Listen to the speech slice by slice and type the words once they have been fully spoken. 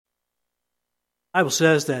The Bible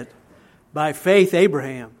says that by faith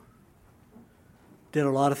Abraham did a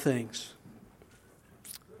lot of things.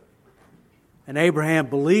 And Abraham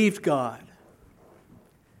believed God,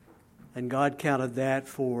 and God counted that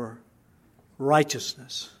for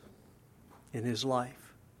righteousness in his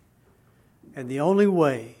life. And the only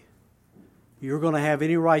way you're going to have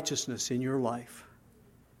any righteousness in your life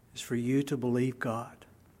is for you to believe God.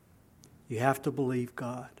 You have to believe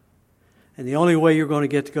God. And the only way you're going to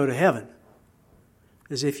get to go to heaven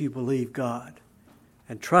is if you believe God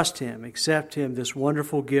and trust Him, accept Him, this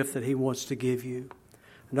wonderful gift that He wants to give you.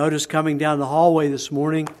 Notice coming down the hallway this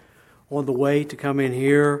morning on the way to come in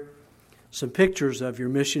here, some pictures of your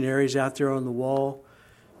missionaries out there on the wall.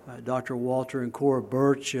 Dr. Walter and Cora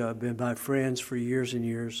Birch have been my friends for years and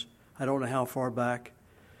years. I don't know how far back.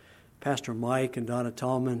 Pastor Mike and Donna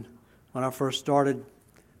Tallman. When I first started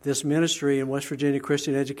this ministry in West Virginia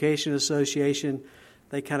Christian Education Association,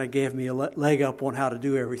 they kind of gave me a leg up on how to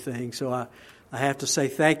do everything. So I have to say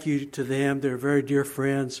thank you to them. They're very dear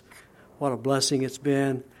friends. What a blessing it's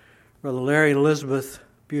been. Brother Larry and Elizabeth,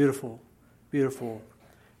 beautiful, beautiful.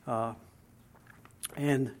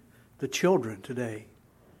 And the children today.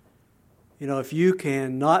 You know, if you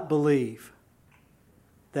can not believe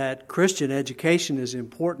that Christian education is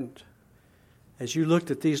important, as you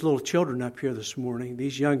looked at these little children up here this morning,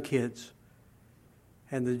 these young kids,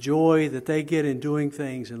 and the joy that they get in doing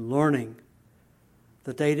things and learning,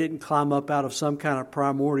 that they didn't climb up out of some kind of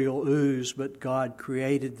primordial ooze, but God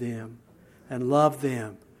created them and loved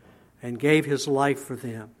them and gave His life for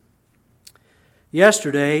them.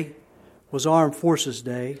 Yesterday was Armed Forces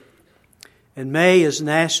Day, and May is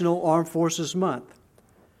National Armed Forces Month.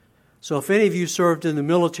 So if any of you served in the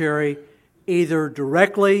military, either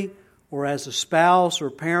directly or as a spouse or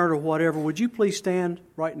parent or whatever, would you please stand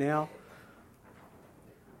right now?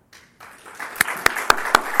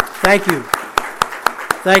 Thank you.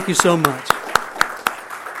 Thank you so much.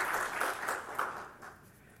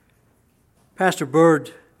 Pastor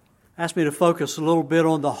Bird asked me to focus a little bit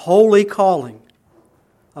on the holy calling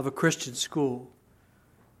of a Christian school.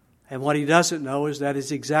 And what he doesn't know is that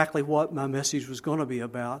is exactly what my message was going to be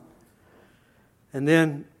about. And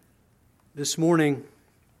then this morning,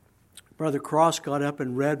 Brother Cross got up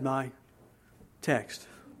and read my text.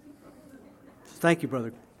 Thank you,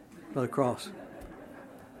 Brother Cross.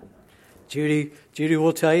 Judy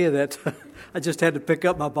will tell you that I just had to pick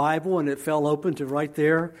up my Bible and it fell open to right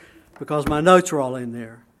there because my notes are all in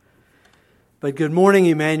there. But good morning,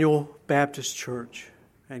 Emmanuel Baptist Church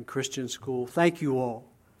and Christian School. Thank you all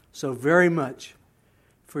so very much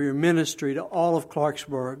for your ministry to all of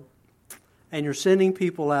Clarksburg. And you're sending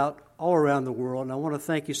people out all around the world. And I want to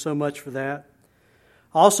thank you so much for that.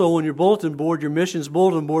 Also, on your bulletin board, your missions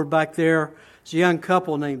bulletin board back there, is a young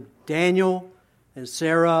couple named Daniel and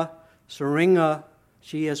Sarah Seringa.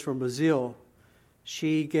 She is from Brazil.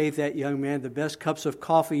 She gave that young man the best cups of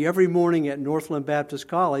coffee every morning at Northland Baptist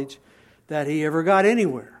College that he ever got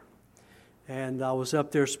anywhere. And I was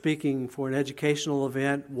up there speaking for an educational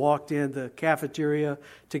event, walked in the cafeteria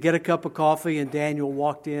to get a cup of coffee, and Daniel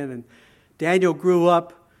walked in. And Daniel grew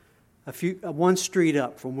up one street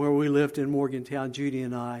up from where we lived in Morgantown, Judy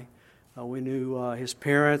and I. We knew his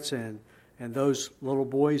parents and those little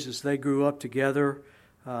boys as they grew up together.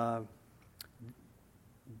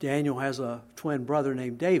 Daniel has a twin brother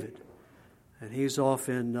named David, and he's off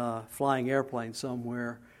in flying airplane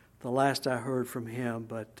somewhere, the last I heard from him.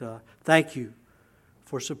 But thank you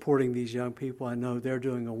for supporting these young people. I know they're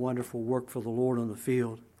doing a wonderful work for the Lord on the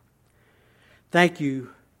field. Thank you,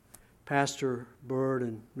 Pastor Bird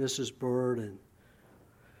and Mrs. Bird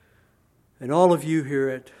and all of you here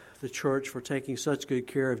at the church for taking such good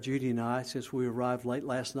care of Judy and I since we arrived late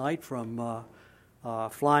last night from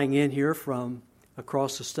flying in here from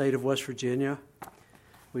across the state of West Virginia.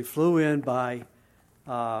 We flew in by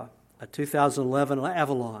a 2011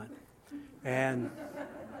 Avalon, and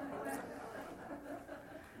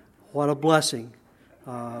what a blessing.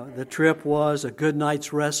 The trip was a good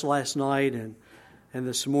night's rest last night, and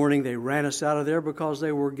this morning they ran us out of there because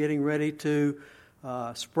they were getting ready to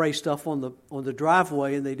spray stuff on the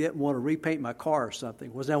driveway, and they didn't want to repaint my car or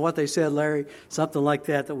something. Was that what they said, Larry? Something like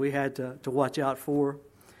that we had to watch out for.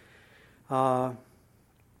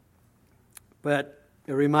 But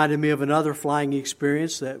it reminded me of another flying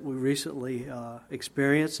experience that we recently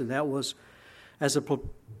experienced, and that was as the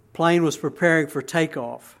plane was preparing for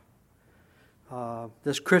takeoff.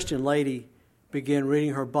 This Christian lady began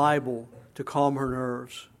reading her Bible to calm her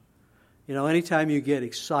nerves. You know, anytime you get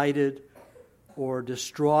excited or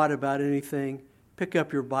distraught about anything, pick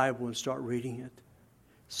up your Bible and start reading it.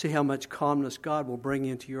 See how much calmness God will bring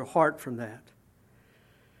into your heart from that.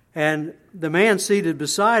 And the man seated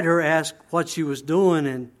beside her asked what she was doing,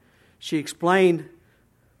 and she explained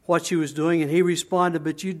what she was doing, and he responded,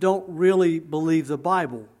 "But you don't really believe the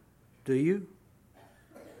Bible, do you?"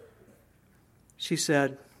 She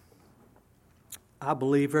said, "I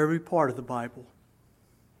believe every part of the Bible."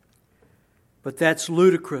 "But that's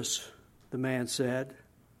ludicrous," the man said.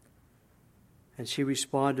 And he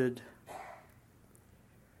responded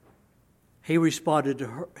to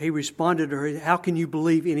her, "How can you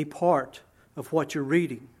believe any part of what you're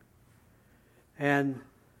reading? And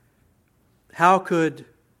how could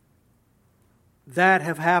that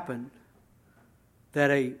have happened, that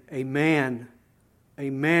a man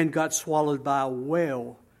got swallowed by a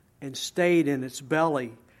whale and stayed in its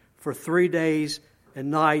belly for 3 days and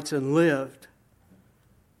nights and lived?"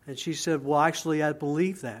 And she said, "Well, actually, I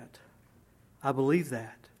believe that. I believe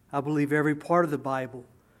that. I believe every part of the Bible."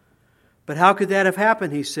 "But how could that have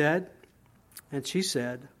happened?" he said. And she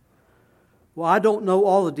said, "Well, I don't know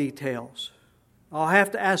all the details. I'll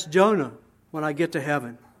have to ask Jonah when I get to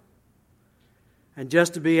heaven." And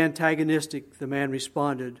just to be antagonistic, the man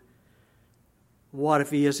responded, "What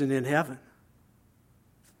if he isn't in heaven?"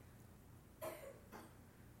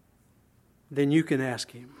 "Then you can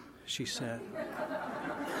ask him," she said.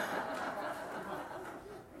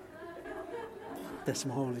 That's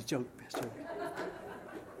my only joke, Pastor.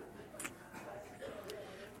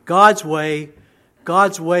 God's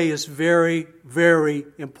way is very, very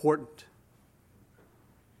important.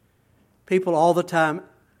 People all the time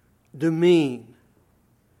demean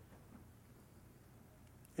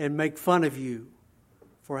and make fun of you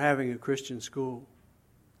for having a Christian school.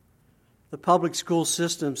 The public school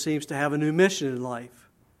system seems to have a new mission in life,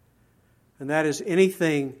 and that is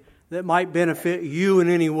anything that might benefit you in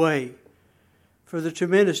any way for the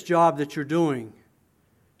tremendous job that you're doing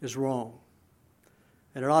is wrong.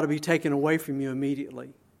 And it ought to be taken away from you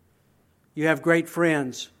immediately. You have great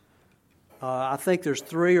friends. I think there's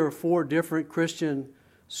 3 or 4 different Christian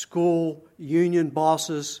school union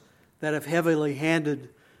bosses that have heavily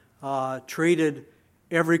treated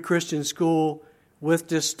every Christian school with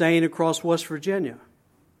disdain across West Virginia.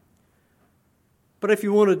 But if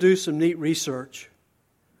you want to do some neat research,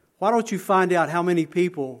 why don't you find out how many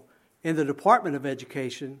people in the Department of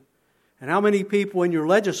Education and how many people in your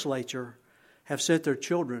legislature have sent their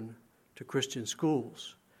children to Christian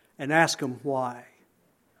schools, and ask them why.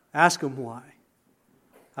 Ask them why.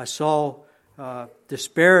 I saw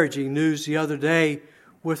disparaging news the other day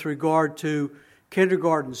with regard to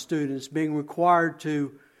kindergarten students being required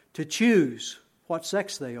to choose what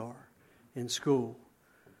sex they are in school.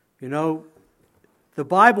 You know, the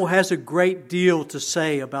Bible has a great deal to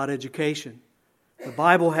say about education. The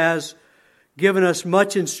Bible has given us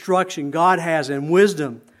much instruction, God has, and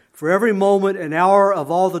wisdom for every moment and hour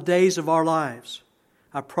of all the days of our lives.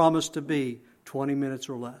 I promise to be 20 minutes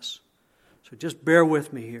or less. So just bear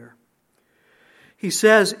with me here. He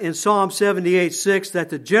says in Psalm 78:6 that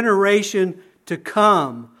the generation to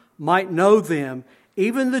come might know them,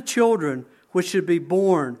 even the children which should be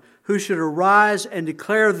born, who should arise and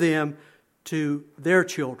declare them to their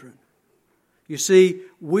children. You see,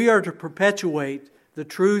 we are to perpetuate the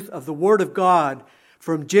truth of the Word of God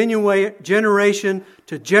from generation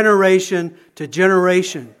to generation to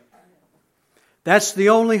generation. That's the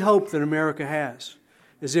only hope that America has,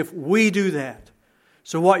 is if we do that.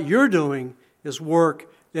 So what you're doing is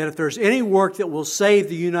work that if there's any work that will save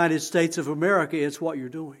the United States of America, it's what you're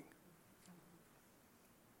doing.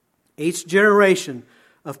 Each generation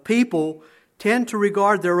of people tend to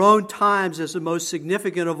regard their own times as the most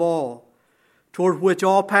significant of all, toward which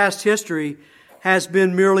all past history has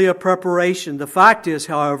been merely a preparation. The fact is,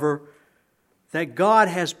 however, that God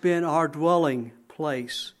has been our dwelling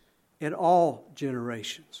place in all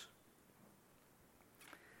generations.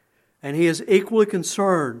 And He is equally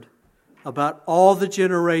concerned about all the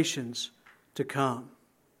generations to come.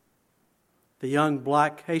 The young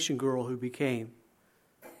black Haitian girl who became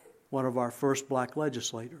one of our first black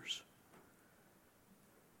legislators.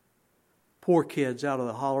 Poor kids out of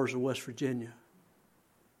the hollers of West Virginia,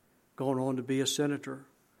 going on to be a senator,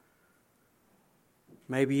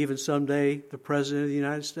 maybe even someday the President of the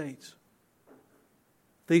United States.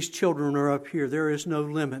 These children are up here. There is no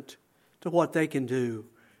limit to what they can do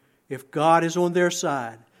if God is on their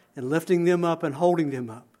side and lifting them up and holding them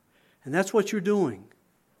up. And that's what you're doing.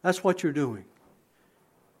 That's what you're doing.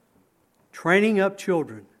 Training up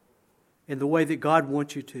children in the way that God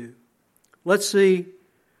wants you to. Let's see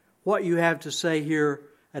what you have to say here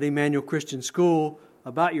at Emmanuel Christian School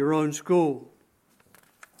about your own school.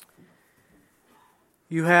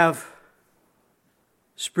 You have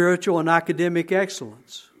spiritual and academic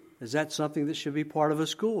excellence. Is that something that should be part of a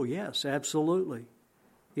school? Yes, absolutely.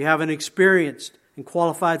 You have an experienced and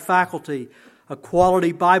qualified faculty, a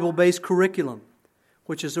quality Bible-based curriculum,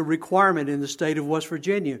 which is a requirement in the state of West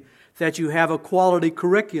Virginia, that you have a quality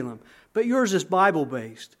curriculum. But yours is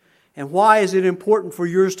Bible-based. And why is it important for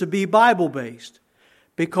yours to be Bible-based?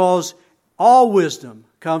 Because all wisdom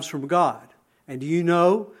comes from God. And do you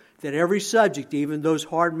know that every subject, even those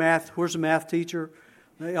hard math, where's a math teacher?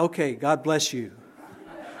 Okay, God bless you.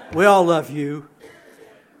 We all love you.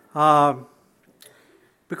 Because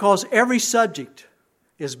every subject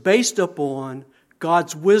is based upon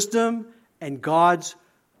God's wisdom and God's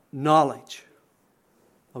knowledge.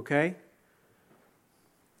 Okay?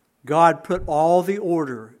 God put all the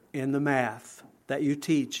order in the math that you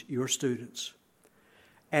teach your students.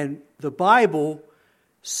 And the Bible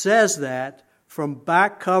says that from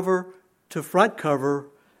back cover to front cover,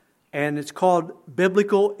 and it's called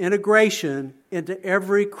biblical integration into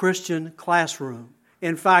every Christian classroom.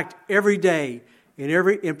 In fact, every day,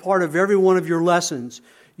 in part of every one of your lessons,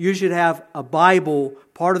 you should have a Bible,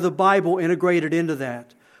 part of the Bible integrated into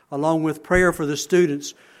that, along with prayer for the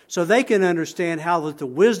students, so they can understand how that the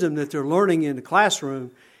wisdom that they're learning in the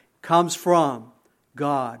classroom comes from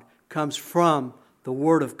God, comes from the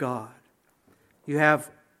Word of God. You have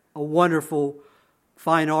a wonderful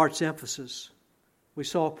fine arts emphasis. We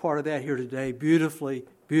saw a part of that here today. Beautifully,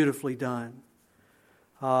 beautifully done.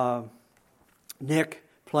 Nick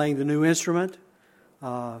playing the new instrument.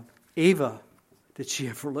 Eva, did she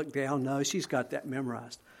ever look down? No, she's got that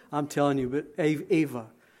memorized. I'm telling you, but Eva,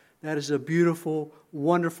 that is a beautiful,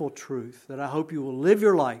 wonderful truth that I hope you will live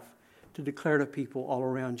your life to declare to people all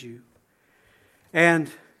around you. And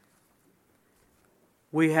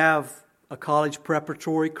we have a college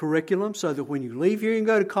preparatory curriculum so that when you leave here, you can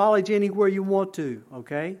go to college anywhere you want to,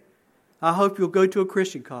 okay? I hope you'll go to a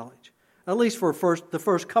Christian college, at least for the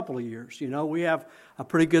first couple of years. You know, we have a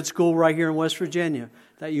pretty good school right here in West Virginia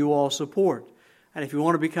that you all support. And if you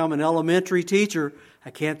want to become an elementary teacher, I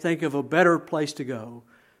can't think of a better place to go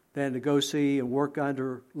than to go see and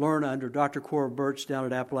learn under Dr. Cora Birch down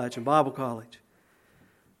at Appalachian Bible College.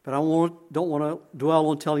 But I don't want to dwell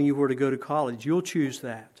on telling you where to go to college. You'll choose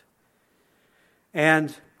that.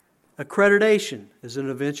 And accreditation is an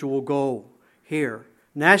eventual goal here.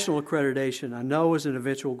 National accreditation, I know, is an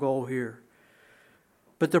eventual goal here.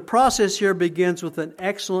 But the process here begins with an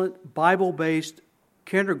excellent Bible-based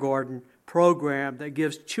kindergarten program that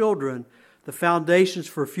gives children the foundations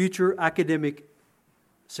for future academic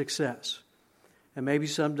success. And maybe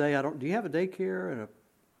someday, do you have a daycare and a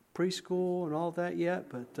preschool and all that yet?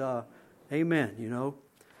 But amen, you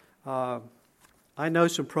know. I know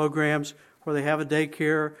some programs where they have a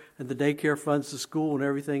daycare and the daycare funds the school and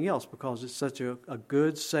everything else because it's such a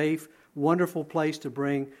good, safe, wonderful place to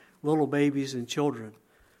bring little babies and children.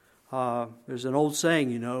 There's an old saying,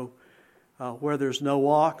 you know, where there's no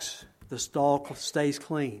ox, the stall stays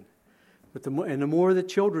clean. But the more the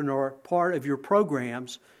children are part of your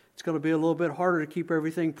programs, it's going to be a little bit harder to keep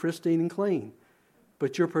everything pristine and clean.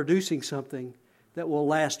 But you're producing something that will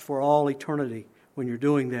last for all eternity when you're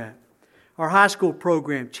doing that. Our high school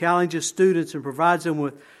program challenges students and provides them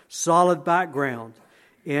with solid background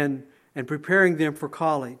in preparing them for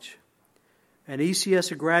college. And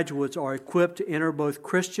ECS graduates are equipped to enter both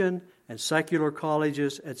Christian and secular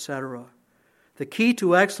colleges, etc. The key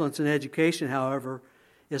to excellence in education, however,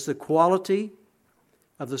 is the quality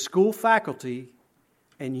of the school faculty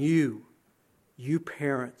and you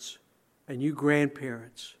parents and you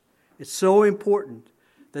grandparents. It's so important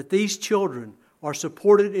that these children are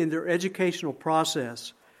supported in their educational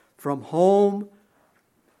process from home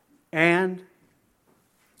and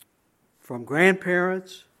from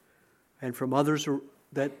grandparents and from others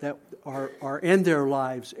that are in their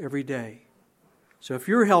lives every day. So if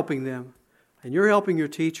you're helping them and you're helping your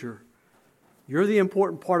teacher, you're the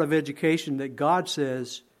important part of education that God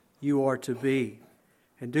says you are to be.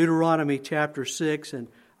 In Deuteronomy chapter 6, and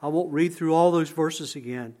I won't read through all those verses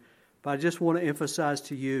again, but I just want to emphasize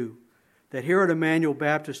to you that here at Emmanuel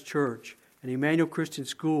Baptist Church and Emmanuel Christian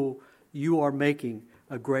School, you are making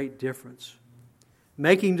a great difference.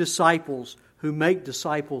 Making disciples who make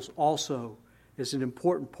disciples also is an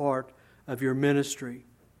important part of your ministry.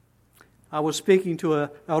 I was speaking to an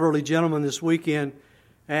elderly gentleman this weekend,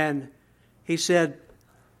 and he said,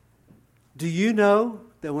 "Do you know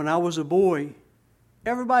that when I was a boy,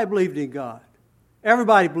 everybody believed in God?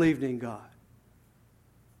 Everybody believed in God."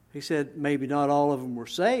 He said, maybe not all of them were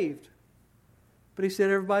saved, but he said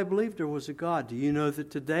everybody believed there was a God. Do you know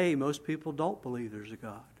that today most people don't believe there's a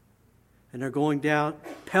God? And they're going down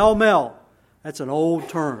pell-mell. That's an old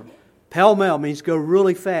term. Pell-mell means go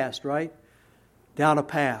really fast, right? down a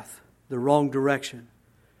path, the wrong direction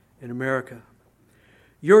in America.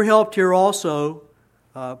 You're helped here also,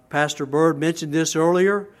 Pastor Bird mentioned this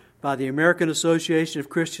earlier, by the American Association of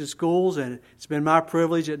Christian Schools, and it's been my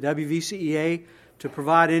privilege at WVCEA to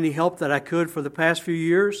provide any help that I could for the past few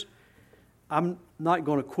years. I'm not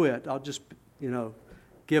going to quit. I'll just,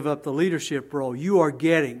 give up the leadership role. You are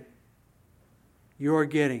getting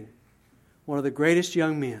one of the greatest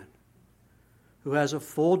young men who has a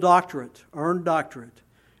full doctorate, earned doctorate,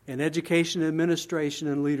 in education, administration,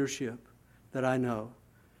 and leadership that I know.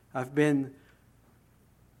 I've been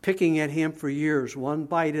picking at him for years, one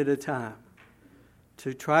bite at a time,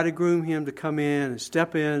 to try to groom him to come in and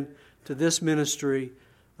step in to this ministry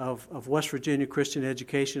of West Virginia Christian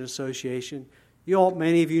Education Association.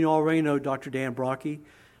 Many of you already know Dr. Dan Brocky.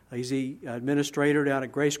 He's the administrator down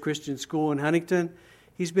at Grace Christian School in Huntington.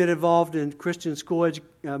 He's been involved in Christian school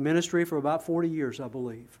ministry for about 40 years, I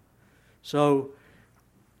believe. So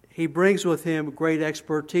he brings with him great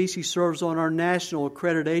expertise. He serves on our National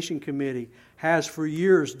Accreditation Committee, has for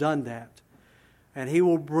years done that. And he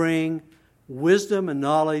will bring wisdom and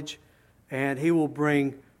knowledge, and he will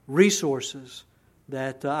bring resources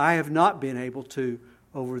that I have not been able to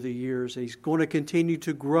over the years. He's going to continue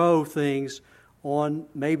to grow things on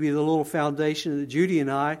maybe the little foundation that Judy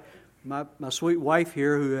and I, my sweet wife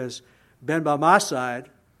here who has been by my side,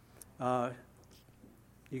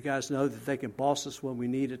 you guys know that they can boss us when we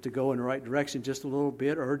need it to go in the right direction just a little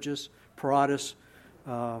bit, urge us, prod us.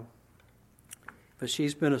 But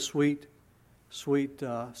she's been a sweet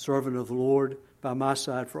servant of the Lord by my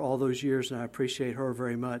side for all those years, and I appreciate her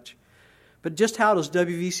very much. But just how does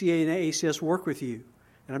WVCA and AACS work with you?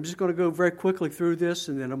 And I'm just going to go very quickly through this,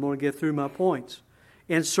 and then I'm going to get through my points.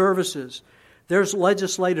 In services, there's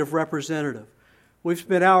legislative representative. We've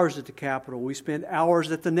spent hours at the Capitol. We spent hours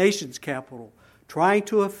at the nation's capital trying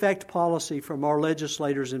to affect policy from our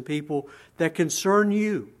legislators and people that concern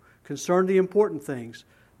you, concern the important things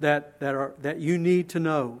that you need to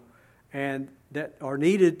know and that are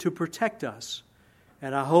needed to protect us.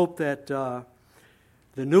 And I hope that the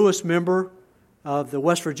newest member of the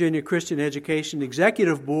West Virginia Christian Education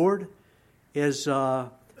Executive Board is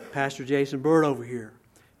Pastor Jason Bird over here.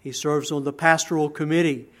 He serves on the pastoral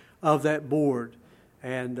committee of that board,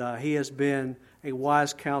 and he has been a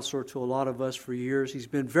wise counselor to a lot of us for years. He's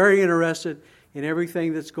been very interested in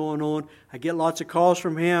everything that's going on. I get lots of calls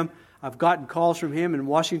from him. I've gotten calls from him in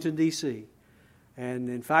Washington, D.C., and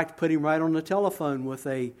in fact put him right on the telephone with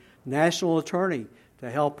a national attorney to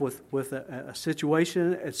help with a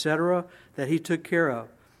situation, etc., that he took care of.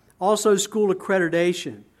 Also, school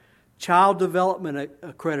accreditation, child development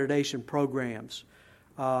accreditation programs,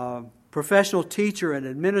 professional teacher and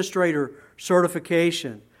administrator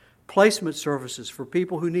certification, placement services for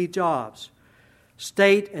people who need jobs,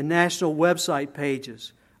 state and national website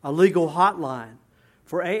pages, a legal hotline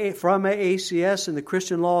from AACS and the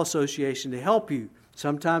Christian Law Association to help you.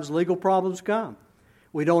 Sometimes legal problems come.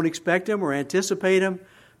 We don't expect them or anticipate them,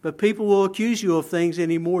 but people will accuse you of things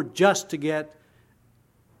anymore just to get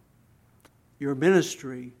your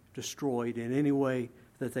ministry destroyed in any way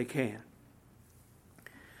that they can.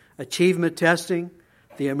 Achievement testing,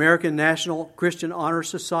 the American National Christian Honor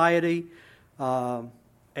Society,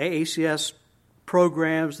 AACS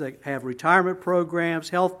programs that have retirement programs,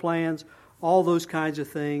 health plans, all those kinds of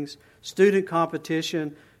things. Student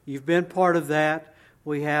competition, you've been part of that.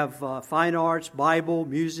 We have fine arts, Bible,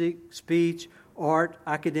 music, speech, art,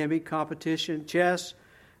 academic competition, chess,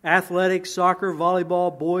 athletics, soccer,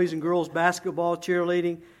 volleyball, boys and girls basketball,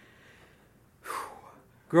 cheerleading,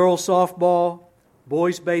 girls softball,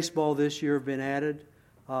 boys baseball this year have been added.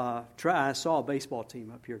 I saw a baseball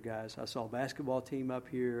team up here, guys. I saw a basketball team up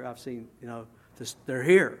here. I've seen, they're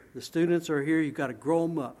here. The students are here. You've got to grow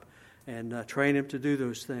them up and train them to do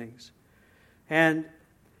those things. And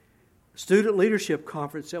student leadership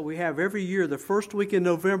conference that we have every year, the first week in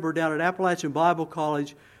November down at Appalachian Bible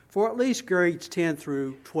College, for at least grades 10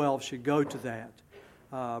 through 12 should go to that.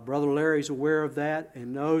 Brother Larry's aware of that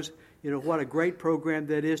and knows, what a great program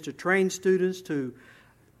that is to train students to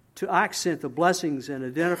accent the blessings and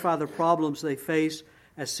identify the problems they face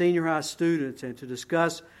as senior high students, and to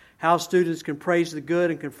discuss how students can praise the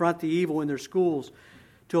good and confront the evil in their schools,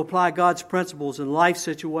 to apply God's principles in life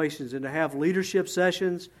situations, and to have leadership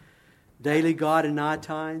sessions, daily God and I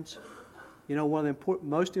times. One of the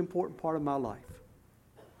most important part of my life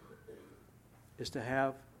is to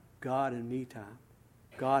have God and me time,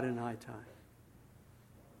 God and I time.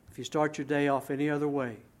 If you start your day off any other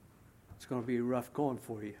way, it's going to be rough going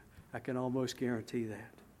for you. I can almost guarantee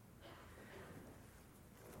that.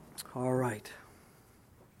 All right.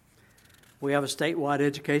 We have a statewide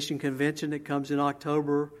education convention that comes in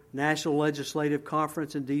October, National Legislative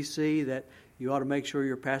Conference in D.C. that you ought to make sure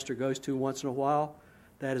your pastor goes to once in a while.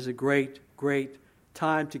 That is a great, great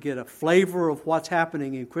time to get a flavor of what's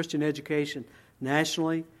happening in Christian education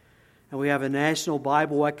nationally. And we have a National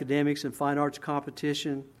Bible Academics and Fine Arts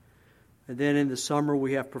Competition. And then in the summer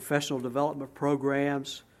we have professional development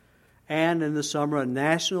programs. And in the summer a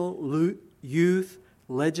National Youth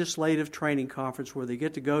Legislative Training Conference where they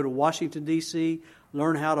get to go to Washington, D.C.,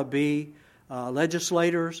 learn how to be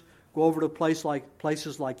legislators, go over to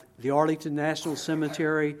places like the Arlington National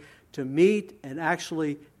Cemetery to meet and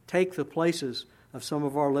actually take the places of some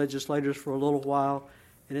of our legislators for a little while.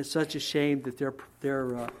 And it's such a shame that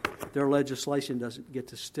their legislation doesn't get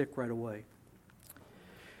to stick right away.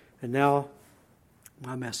 And now,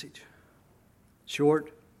 my message.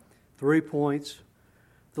 Short, 3 points.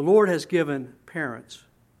 The Lord has given parents,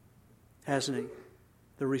 hasn't He,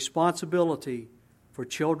 the responsibility for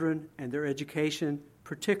children and their education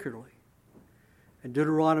particularly. In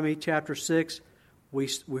Deuteronomy chapter 6, we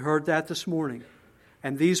heard that this morning.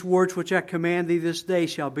 And these words which I command thee this day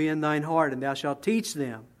shall be in thine heart, and thou shalt teach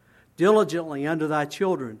them diligently unto thy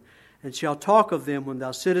children, and shalt talk of them when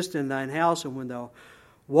thou sittest in thine house, and when thou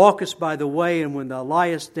walkest by the way, and when thou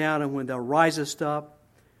liest down, and when thou risest up.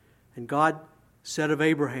 And God said of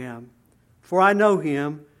Abraham, For I know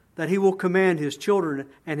him, that he will command his children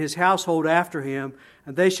and his household after him,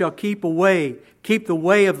 and they shall keep the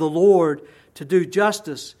way of the Lord to do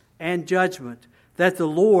justice and judgment, that the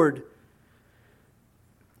Lord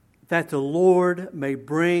may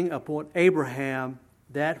bring upon Abraham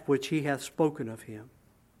that which he hath spoken of him.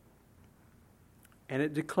 And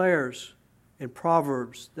it declares in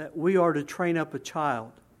Proverbs that we are to train up a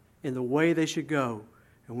child in the way they should go,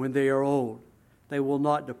 and when they are old, they will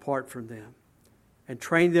not depart from them. And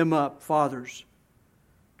train them up, fathers.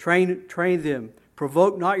 Train them.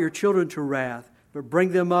 Provoke not your children to wrath, but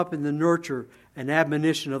bring them up in the nurture and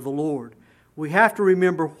admonition of the Lord. We have to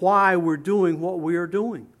remember why we're doing what we are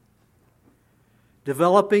doing.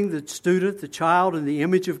 Developing the student, the child, in the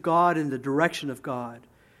image of God and the direction of God.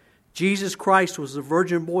 Jesus Christ was the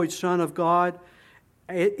virgin-born Son of God,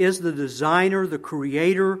 is the designer, the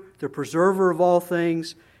creator, the preserver of all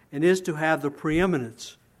things, and is to have the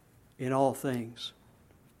preeminence in all things.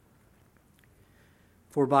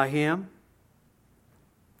 For by Him,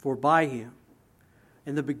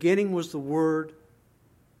 in the beginning was the Word,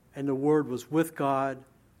 and the Word was with God,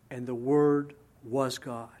 and the Word was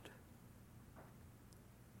God.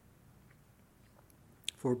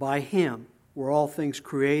 For by Him were all things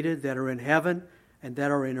created that are in heaven and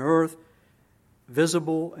that are in earth,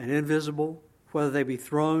 visible and invisible, whether they be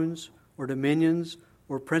thrones or dominions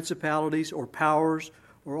or principalities or powers,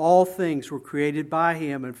 or all things were created by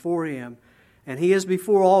Him and for Him. And He is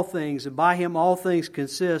before all things, and by Him all things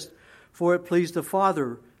consist. For it pleased the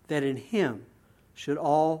Father that in Him should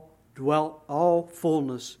all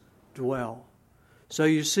fullness dwell. So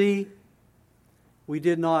you see, we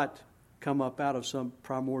did not come up out of some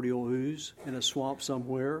primordial ooze in a swamp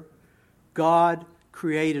somewhere. God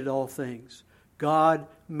created all things. God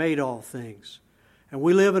made all things. And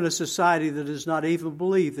we live in a society that does not even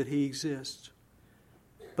believe that He exists.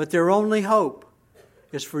 But their only hope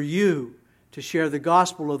is for you to share the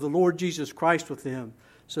gospel of the Lord Jesus Christ with them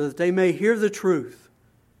so that they may hear the truth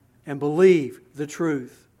and believe the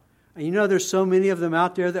truth. And you know there's so many of them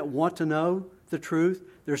out there that want to know the truth.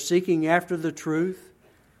 They're seeking after the truth.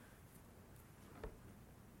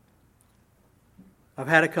 I've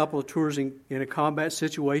had a couple of tours in a combat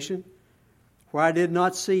situation where I did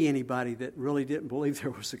not see anybody that really didn't believe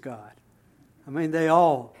there was a God. I mean, there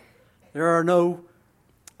are no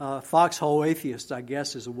foxhole atheists, I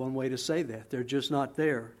guess is one way to say that. They're just not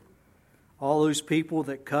there. All those people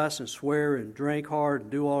that cuss and swear and drink hard and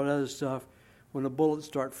do all that other stuff, when the bullets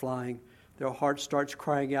start flying, their heart starts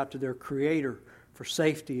crying out to their Creator for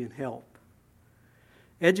safety and help.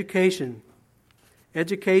 Education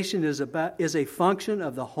is a function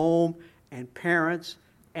of the home and parents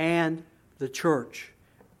and the church.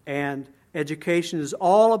 And education is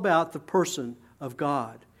all about the person of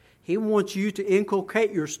God. He wants you to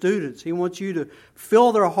inculcate your students. He wants you to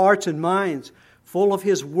fill their hearts and minds full of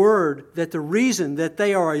His Word, that the reason that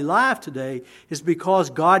they are alive today is because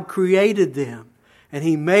God created them and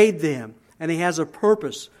He made them and He has a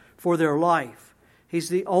purpose for their life. He's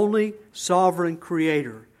the only sovereign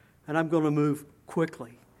creator. And I'm going to move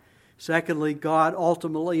quickly. Secondly, God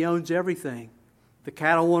ultimately owns everything. The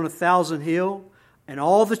cattle on 1,000 hill and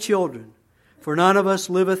all the children. For none of us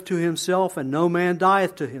liveth to himself, and no man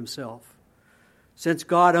dieth to himself. Since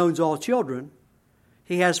God owns all children,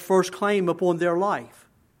 He has first claim upon their life.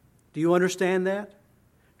 Do you understand that?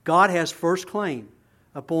 God has first claim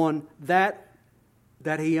upon that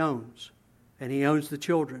He owns, and He owns the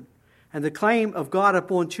children. And the claim of God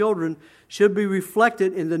upon children should be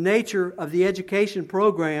reflected in the nature of the education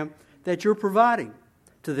program that you're providing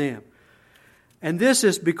to them. And this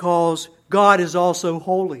is because God is also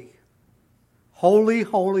holy. Holy,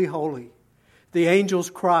 holy, holy. The angels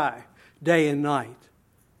cry day and night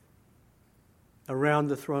around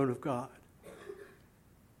the throne of God.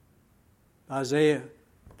 Isaiah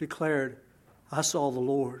declared, I saw the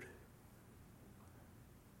Lord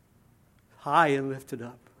high and lifted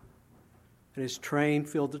up, and His train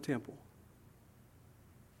filled the temple.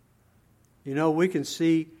 You know, we can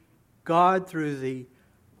see God through the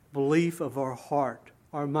belief of our heart,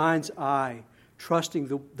 our mind's eye, trusting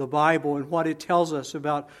the Bible and what it tells us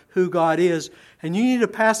about who God is. And you need to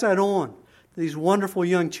pass that on to these wonderful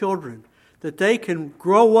young children, that they can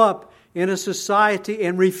grow up in a society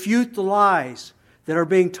and refute the lies that are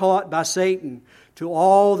being taught by Satan to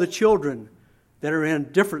all the children that are in a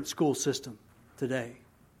different school system today.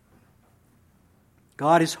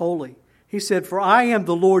 God is holy. He said, for I am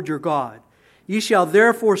the Lord your God. Ye shall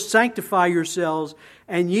therefore sanctify yourselves,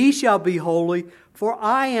 and ye shall be holy, for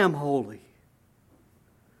I am holy.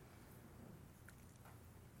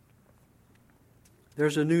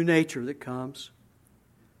 There's a new nature that comes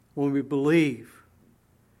when we believe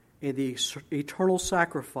in the eternal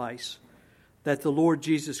sacrifice that the Lord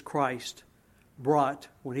Jesus Christ brought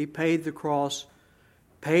when He paid the cross,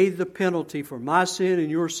 paid the penalty for my sin and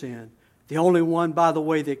your sin. The only one, by the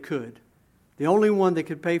way, that could. The only one that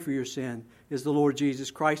could pay for your sin is the Lord Jesus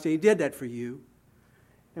Christ, and He did that for you.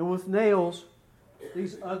 And with nails,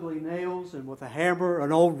 these ugly nails, and with a hammer,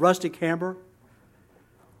 an old rustic hammer,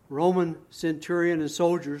 Roman centurion and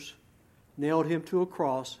soldiers nailed Him to a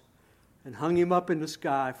cross and hung Him up in the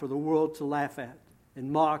sky for the world to laugh at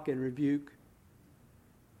and mock and rebuke,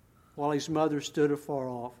 while His mother stood afar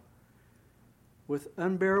off with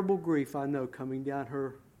unbearable grief, I know, coming down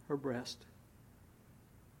her breast.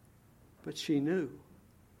 But she knew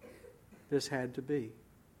this had to be.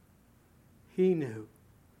 He knew.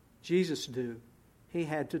 Jesus knew. He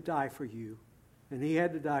had to die for you, and He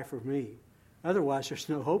had to die for me. Otherwise, there's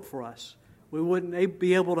no hope for us. We wouldn't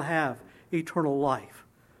be able to have eternal life.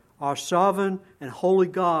 Our sovereign and holy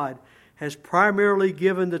God has primarily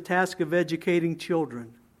given the task of educating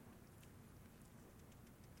children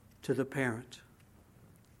to the parent.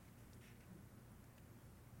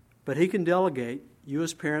 But He can delegate, you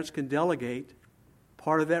as parents can delegate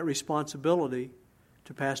part of that responsibility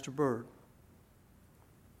to Pastor Bird,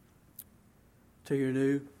 to your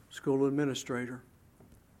new school administrator,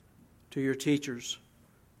 to your teachers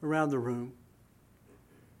around the room,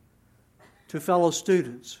 to fellow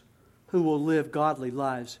students who will live godly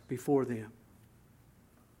lives before them.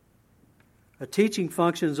 A teaching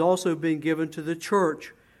function is also being given to the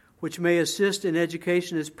church, which may assist in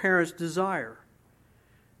education as parents desire.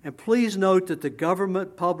 And please note that the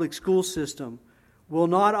government public school system will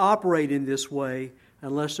not operate in this way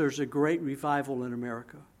unless there's a great revival in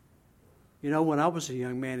America. You know, when I was a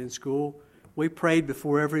young man in school, we prayed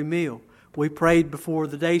before every meal. We prayed before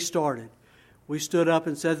the day started. We stood up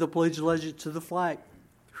and said the Pledge of Allegiance to the flag.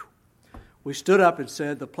 We stood up and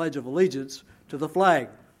said the Pledge of Allegiance to the flag.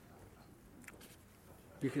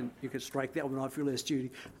 You can strike that one off your list,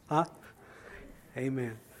 Judy. Huh?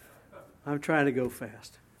 Amen. I'm trying to go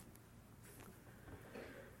fast.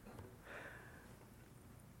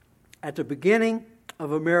 At the beginning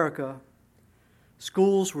of America,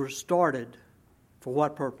 schools were started for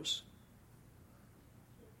what purpose?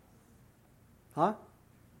 Huh?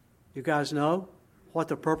 You guys know what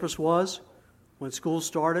the purpose was when schools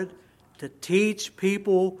started? To teach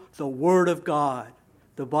people the Word of God,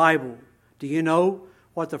 the Bible. Do you know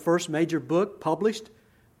what the first major book published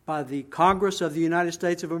by the Congress of the United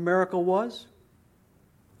States of America was?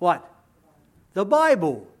 What? The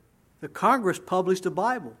Bible. The Congress published a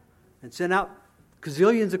Bible and sent out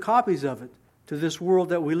gazillions of copies of it to this world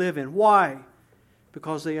that we live in. Why?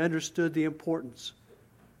 Because they understood the importance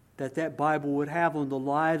that Bible would have on the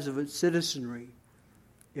lives of its citizenry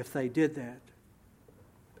if they did that.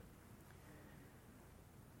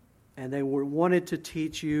 And they wanted to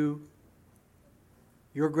teach you,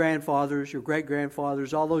 your grandfathers, your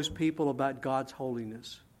great-grandfathers, all those people about God's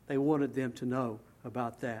holiness. They wanted them to know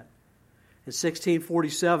about that. In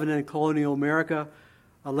 1647 in colonial America,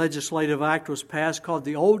 a legislative act was passed called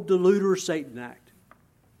the Old Deluder Satan Act.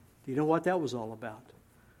 Do you know what that was all about?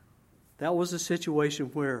 That was a situation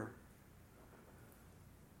where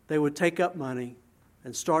they would take up money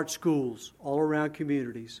and start schools all around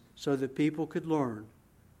communities so that people could learn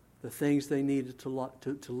the things they needed to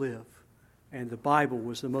live. And the Bible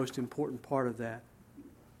was the most important part of that.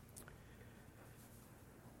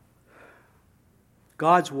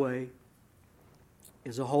 God's way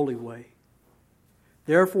is a holy way.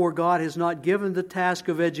 Therefore, God has not given the task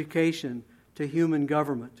of education to human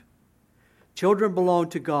government. Children belong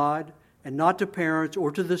to God and not to parents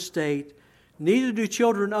or to the state. Neither do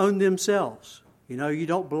children own themselves. You know, you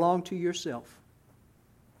don't belong to yourself.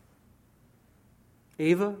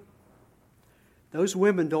 Eva, those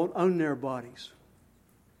women don't own their bodies.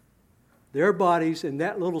 Their bodies and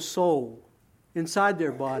that little soul inside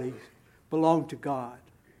their bodies belong to God.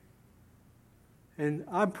 And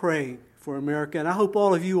I'm praying for America, and I hope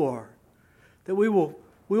all of you are, that we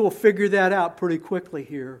will figure that out pretty quickly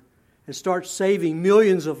here and start saving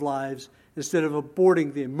millions of lives instead of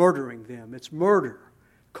aborting them, murdering them. It's murder.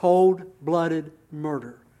 Cold-blooded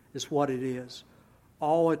murder is what it is.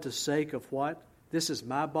 All at the sake of what? This is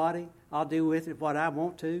my body. I'll do with it what I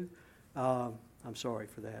want to. I'm sorry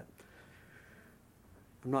for that.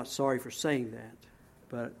 I'm not sorry for saying that.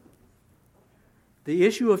 But the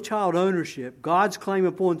issue of child ownership, God's claim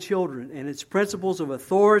upon children, and its principles of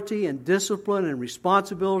authority and discipline and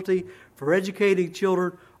responsibility for educating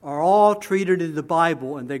children are all treated in the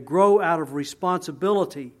Bible, and they grow out of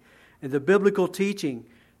responsibility and the biblical teaching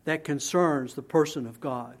that concerns the person of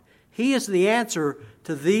God. He is the answer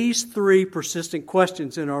to these three persistent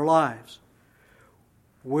questions in our lives.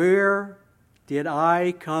 Where did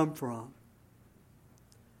I come from?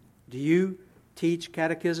 Do you teach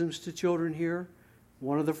catechisms to children here?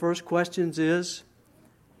 One of the first questions is,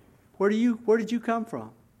 where did you come from?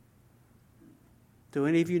 Do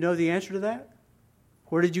any of you know the answer to that?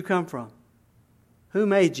 Where did you come from? Who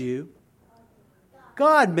made you?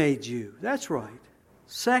 God made you. That's right.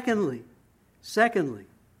 Secondly,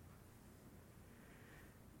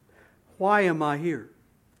 why am I here?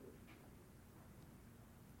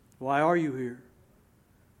 Why are you here?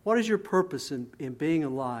 What is your purpose in being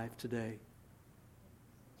alive today?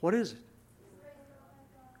 What is it?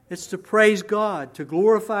 It's to praise God, to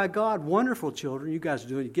glorify God. Wonderful, children. You guys are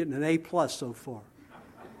doing, you're getting an A+ so far.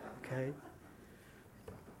 Okay?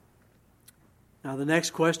 Now the next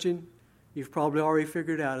question, you've probably already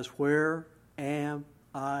figured out, is where am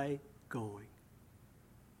I going?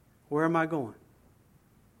 Where am I going?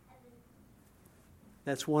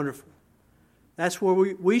 That's wonderful. That's where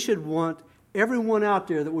we should want everyone out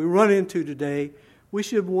there that we run into today, we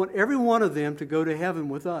should want every one of them to go to heaven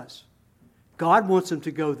with us. God wants them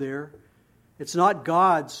to go there. It's not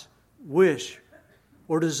God's wish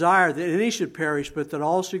or desire that any should perish, but that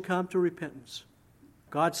all should come to repentance.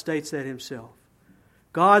 God states that Himself.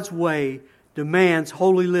 God's way demands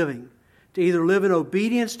holy living, to either live in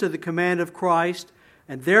obedience to the command of Christ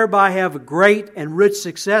and thereby have a great and rich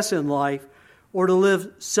success in life, or to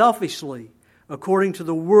live selfishly according to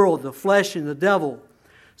the world, the flesh, and the devil,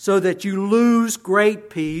 so that you lose great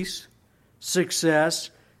peace,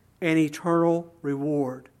 success, and eternal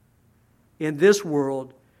reward. In this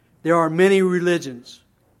world, there are many religions.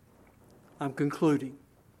 I'm concluding.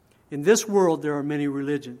 In this world, there are many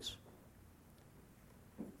religions.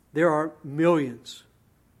 There are millions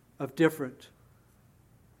of different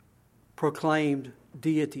proclaimed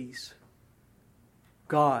deities,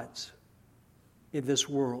 gods in this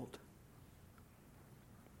world.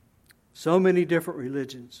 So many different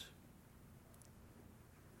religions.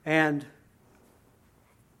 And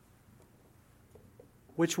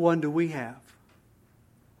which one do we have?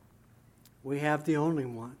 We have the only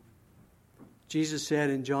one. Jesus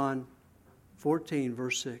said in John 14,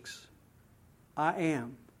 verse 6, I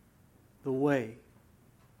am the way,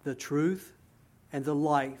 the truth, and the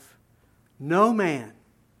life. No man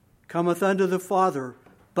cometh unto the Father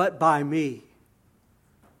but by me.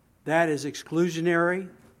 That is exclusionary.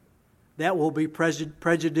 That will be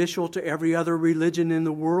prejudicial to every other religion in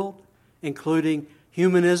the world, including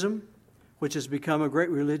humanism, which has become a great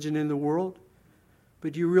religion in the world.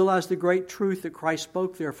 But do you realize the great truth that Christ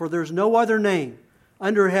spoke there? For there's no other name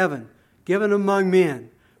under heaven given among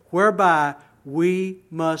men whereby we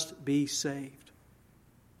must be saved.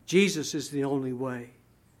 Jesus is the only way.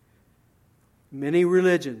 Many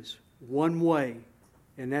religions, one way,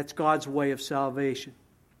 and that's God's way of salvation.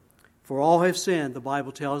 For all have sinned, the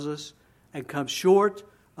Bible tells us, and come short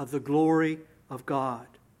of the glory of God.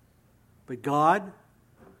 But God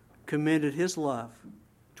commended His love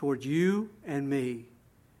toward you and me,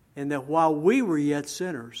 and that while we were yet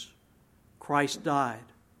sinners, Christ died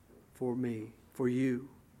for me, for you.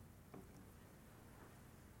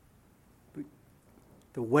 But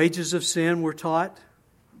the wages of sin, we're taught,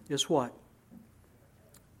 is what?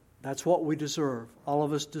 That's what we deserve. All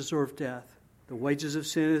of us deserve death. The wages of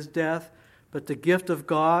sin is death, but the gift of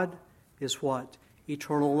God is what?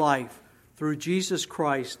 Eternal life through Jesus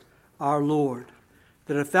Christ our Lord.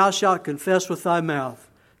 That if thou shalt confess with thy mouth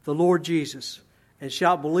the Lord Jesus, and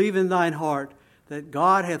shalt believe in thine heart that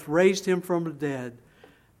God hath raised him from the dead,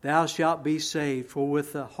 thou shalt be saved. For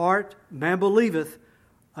with the heart man believeth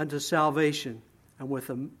unto salvation,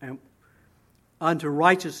 and unto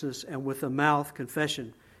righteousness, and with the mouth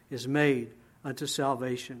confession is made unto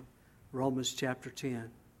salvation. Romans chapter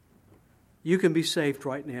 10. You can be saved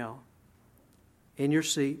right now in your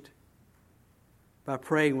seat by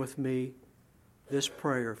praying with me this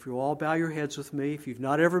prayer. If you'll all bow your heads with me, if you've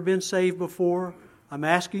not ever been saved before, I'm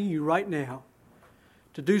asking you right now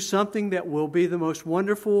to do something that will be the most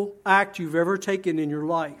wonderful act you've ever taken in your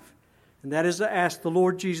life. And that is to ask the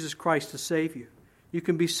Lord Jesus Christ to save you. You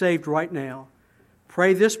can be saved right now.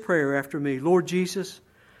 Pray this prayer after me. Lord Jesus,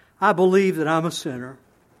 I believe that I'm a sinner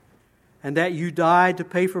and that you died to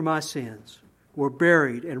pay for my sins, were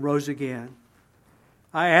buried and rose again.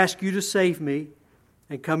 I ask you to save me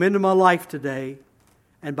and come into my life today,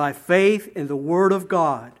 and by faith in the Word of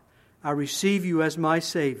God, I receive you as my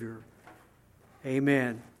Savior.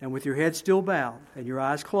 Amen. And with your head still bowed and your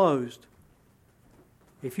eyes closed,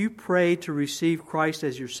 if you prayed to receive Christ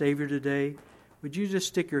as your Savior today, would you just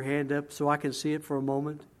stick your hand up so I can see it for a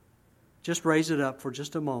moment? Just raise it up for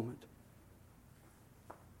just a moment.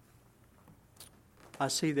 I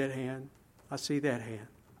see that hand. I see that hand.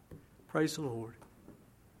 Praise the Lord.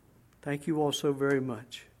 Thank you all so very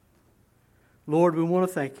much. Lord, we want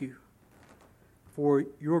to thank you for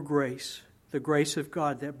your grace, the grace of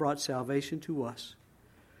God that brought salvation to us.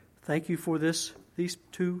 Thank you for these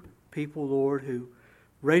two people, Lord, who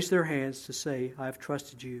raised their hands to say, I have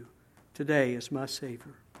trusted you today as my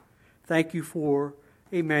Savior. Thank you for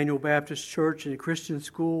Emmanuel Baptist Church and Christian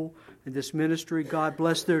School and this ministry. God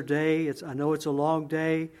bless their day. I know it's a long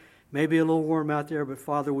day, maybe a little warm out there, but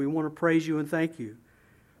Father, we want to praise you and thank you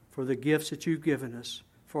for the gifts that you've given us,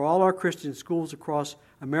 for all our Christian schools across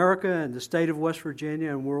America and the state of West Virginia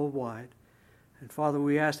and worldwide. And Father,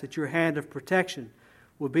 we ask that your hand of protection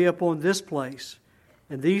will be upon this place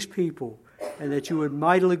and these people, and that you would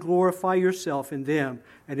mightily glorify yourself in them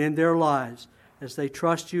and in their lives as they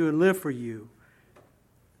trust you and live for you,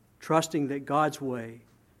 trusting that God's way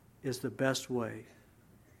is the best way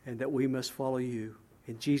and that we must follow you.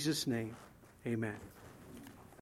 In Jesus' name, amen.